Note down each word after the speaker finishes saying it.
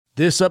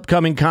This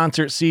upcoming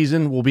concert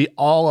season will be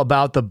all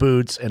about the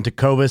boots, and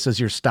Tecovas is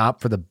your stop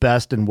for the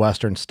best in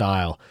Western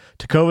style.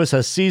 Tecovas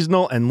has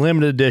seasonal and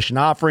limited edition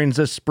offerings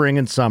this spring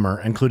and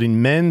summer,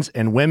 including men's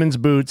and women's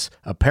boots,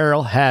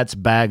 apparel, hats,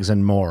 bags,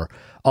 and more.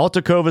 All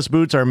Tecovas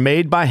boots are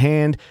made by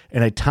hand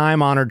in a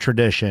time-honored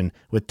tradition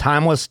with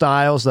timeless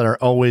styles that are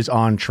always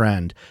on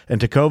trend. And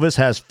Tecovas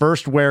has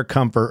first wear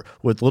comfort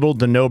with little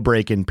to no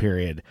break-in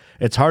period.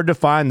 It's hard to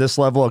find this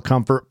level of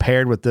comfort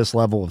paired with this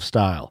level of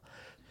style.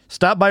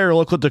 Stop by your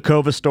local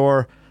Tecovas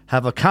store,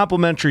 have a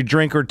complimentary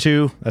drink or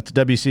two, that's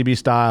WCB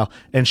style,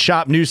 and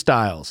shop new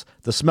styles.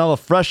 The smell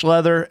of fresh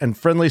leather and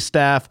friendly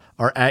staff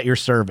are at your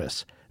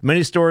service.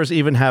 Many stores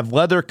even have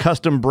leather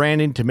custom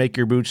branding to make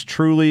your boots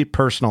truly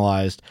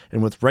personalized.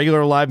 And with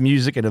regular live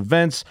music and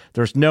events,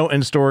 there's no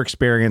in-store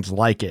experience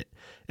like it.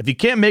 If you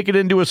can't make it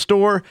into a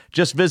store,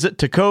 just visit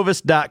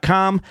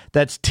tecovas.com.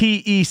 That's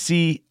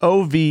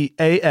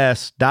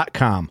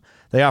TECOVAS.com.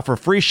 They offer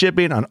free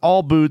shipping on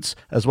all boots,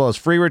 as well as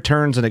free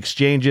returns and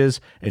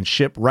exchanges, and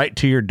ship right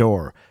to your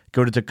door.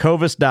 Go to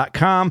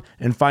tecovas.com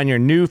and find your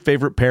new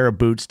favorite pair of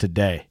boots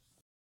today.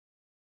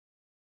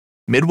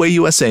 Midway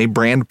USA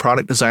brand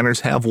product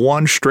designers have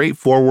one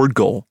straightforward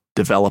goal: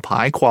 develop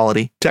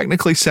high-quality,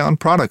 technically sound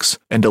products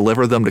and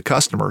deliver them to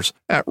customers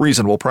at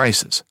reasonable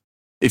prices.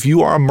 If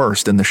you are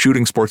immersed in the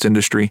shooting sports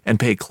industry and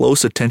pay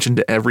close attention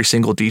to every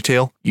single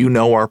detail, you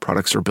know our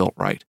products are built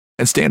right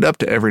and stand up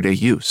to everyday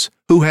use.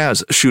 Who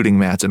has shooting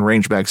mats and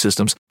range bag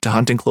systems to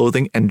hunting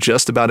clothing and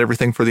just about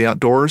everything for the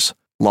outdoors?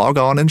 Log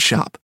on and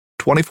shop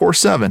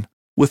 24/7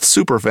 with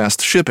super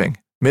fast shipping.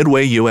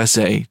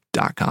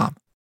 MidwayUSA.com.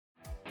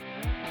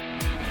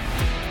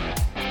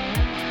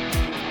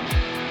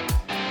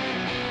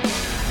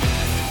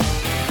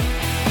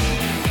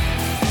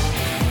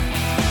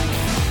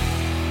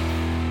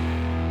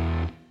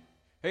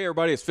 Hey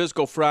everybody, it's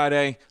Physical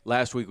Friday.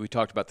 Last week we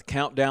talked about the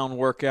countdown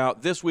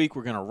workout. This week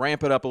we're going to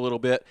ramp it up a little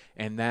bit,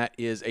 and that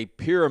is a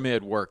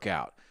pyramid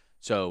workout.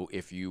 So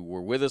if you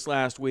were with us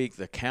last week,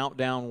 the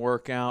countdown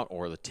workout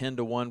or the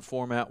 10-to-1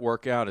 format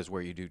workout is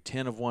where you do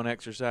 10 of one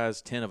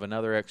exercise, 10 of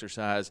another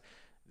exercise,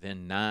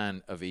 then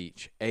 9 of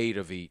each, 8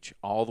 of each,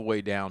 all the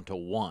way down to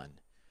 1.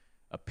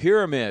 A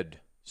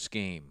pyramid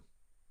scheme.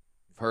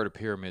 You've heard of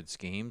pyramid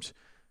schemes.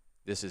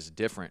 This is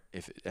different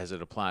as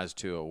it applies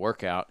to a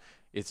workout.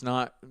 It's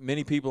not,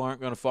 many people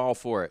aren't going to fall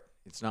for it.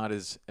 It's not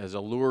as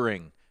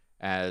alluring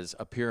as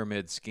a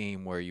pyramid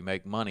scheme where you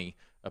make money.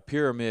 A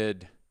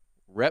pyramid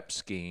rep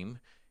scheme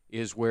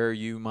is where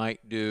you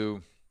might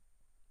do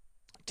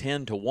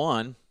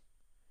 10-to-1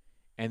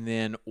 and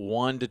then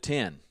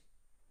 1-to-10.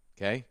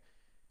 Okay?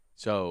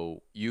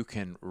 So you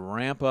can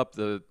ramp up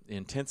the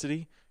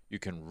intensity. You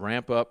can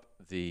ramp up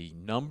the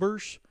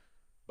numbers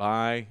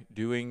by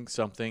doing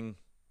something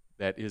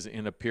that is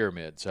in a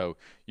pyramid. So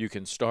you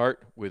can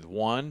start with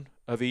 1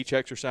 of each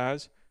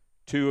exercise,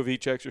 2 of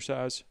each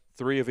exercise,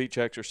 3 of each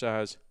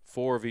exercise,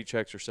 4 of each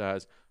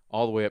exercise,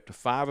 all the way up to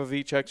 5 of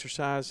each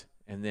exercise,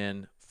 and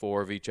then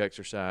 4 of each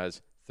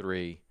exercise,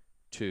 3,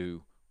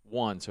 2,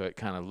 1. So it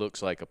kind of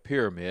looks like a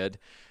pyramid.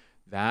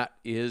 That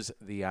is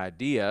the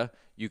idea.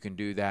 You can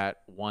do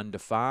that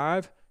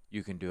 1-to-5.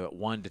 You can do it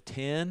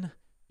 1-to-10.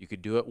 You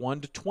could do it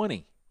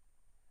 1-to-20.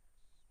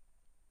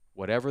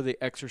 Whatever the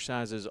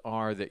exercises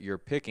are that you're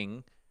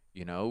picking,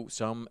 you know,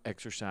 some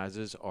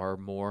exercises are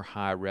more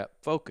high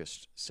rep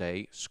focused,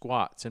 say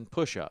squats and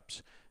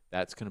push-ups.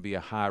 That's going to be a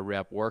high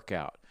rep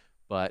workout.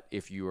 But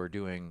if you are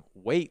doing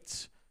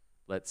weights,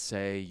 let's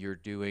say you're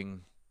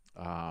doing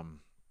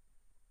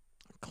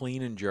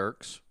clean and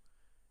jerks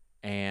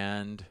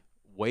and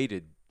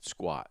weighted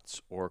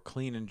squats, or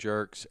clean and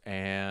jerks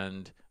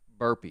and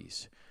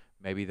burpees,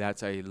 maybe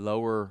that's a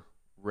lower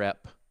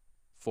rep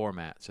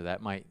format. So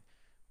that might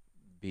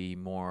be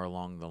more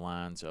along the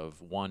lines of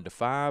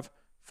 1-to-5,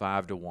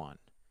 5-to-1.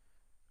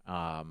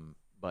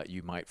 But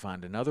you might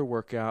find another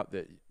workout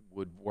that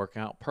would work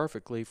out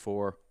perfectly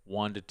for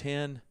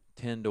 1-to-10,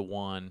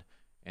 10-to-1,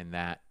 and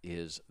that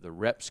is the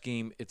rep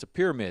scheme. It's a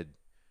pyramid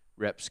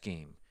rep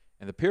scheme.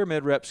 And the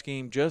pyramid rep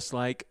scheme, just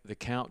like the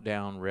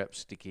countdown rep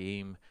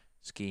scheme,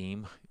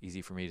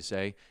 easy for me to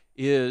say,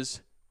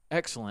 is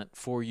excellent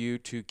for you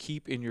to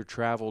keep in your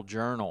travel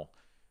journal.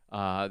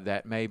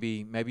 That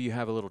maybe you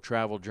have a little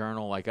travel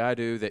journal like I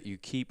do, that you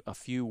keep a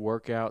few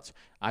workouts.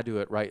 I do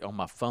it right on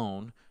my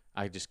phone.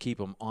 I just keep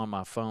them on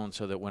my phone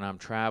so that when I'm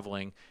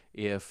traveling,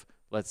 if,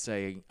 let's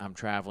say, I'm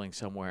traveling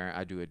somewhere,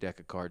 I do a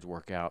deck of cards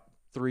workout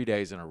 3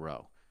 days in a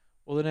row.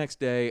 Well, the next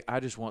day, I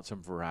just want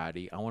some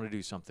variety. I want to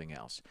do something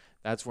else.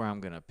 That's where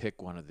I'm going to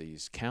pick one of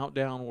these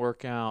countdown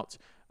workouts,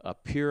 a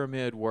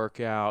pyramid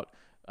workout,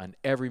 an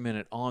every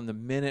minute on the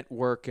minute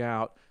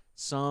workout,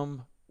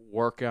 some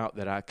workout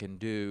that I can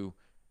do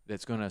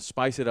that's going to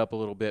spice it up a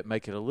little bit,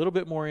 make it a little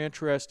bit more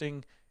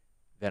interesting,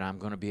 that I'm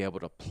going to be able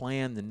to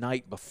plan the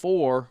night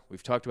before.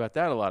 We've talked about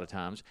that a lot of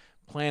times.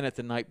 Plan it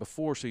the night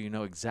before so you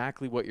know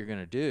exactly what you're going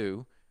to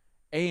do.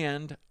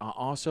 And I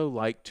also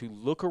like to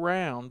look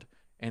around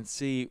and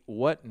see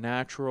what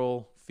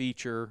natural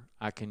feature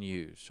I can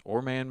use,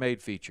 or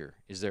man-made feature?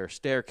 Is there a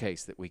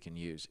staircase that we can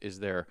use?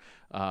 Is there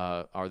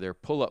are there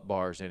pull-up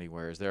bars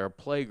anywhere? Is there a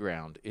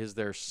playground? Is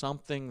there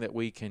something that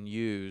we can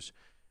use?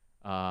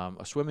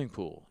 A swimming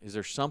pool? Is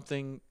there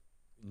something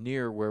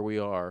near where we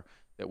are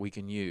that we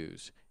can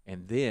use?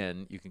 And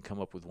then you can come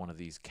up with one of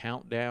these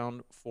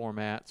countdown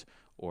formats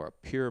or a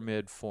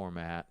pyramid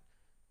format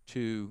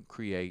to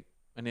create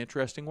an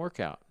interesting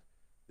workout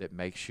that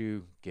makes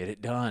you get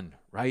it done,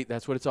 right?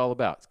 That's what it's all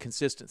about. It's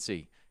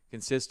consistency.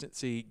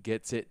 Consistency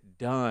gets it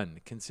done.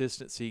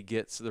 Consistency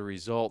gets the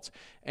results.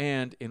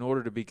 And in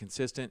order to be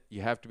consistent,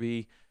 you have to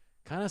be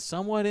kind of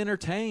somewhat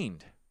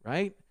entertained,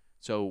 right?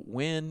 So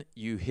when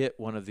you hit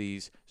one of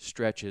these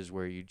stretches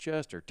where you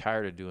just are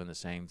tired of doing the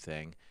same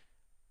thing,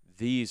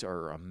 these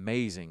are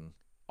amazing,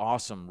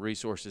 awesome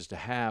resources to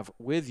have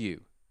with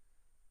you.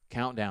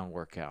 Countdown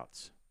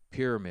workouts,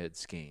 pyramid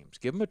schemes.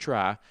 Give them a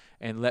try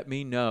and let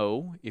me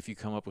know if you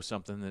come up with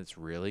something that's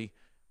really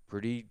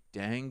pretty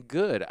dang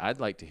good. I'd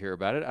like to hear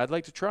about it. I'd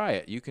like to try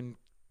it. You can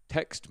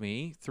text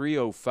me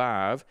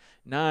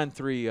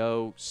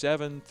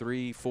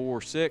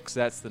 305-930-7346.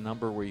 That's the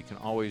number where you can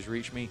always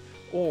reach me.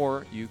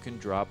 Or you can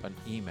drop an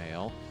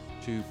email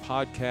to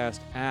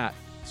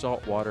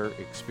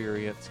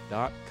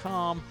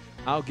podcast@saltwaterexperience.com.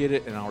 I'll get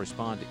it and I'll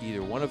respond to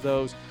either one of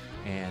those.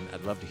 And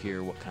I'd love to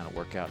hear what kind of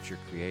workouts you're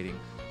creating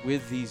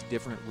with these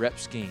different rep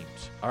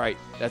schemes. All right,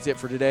 that's it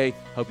for today.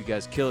 Hope you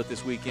guys kill it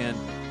this weekend.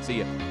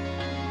 See ya.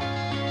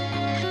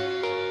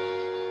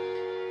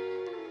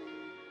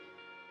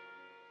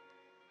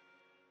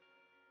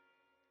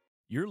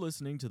 You're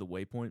listening to the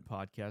Waypoint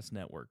Podcast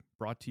Network,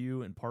 brought to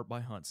you in part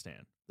by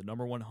HuntStand, the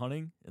 #1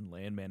 hunting and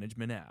land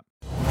management app.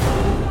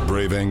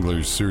 Brave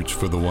anglers search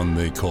for the one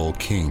they call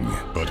king,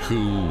 but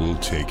who will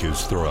take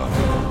his throne?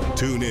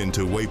 Tune in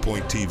to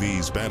Waypoint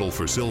TV's Battle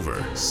for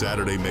Silver,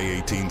 Saturday,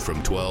 May 18th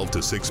from 12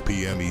 to 6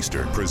 p.m.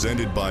 Eastern,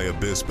 presented by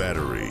Abyss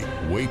Battery.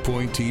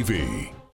 Waypoint TV.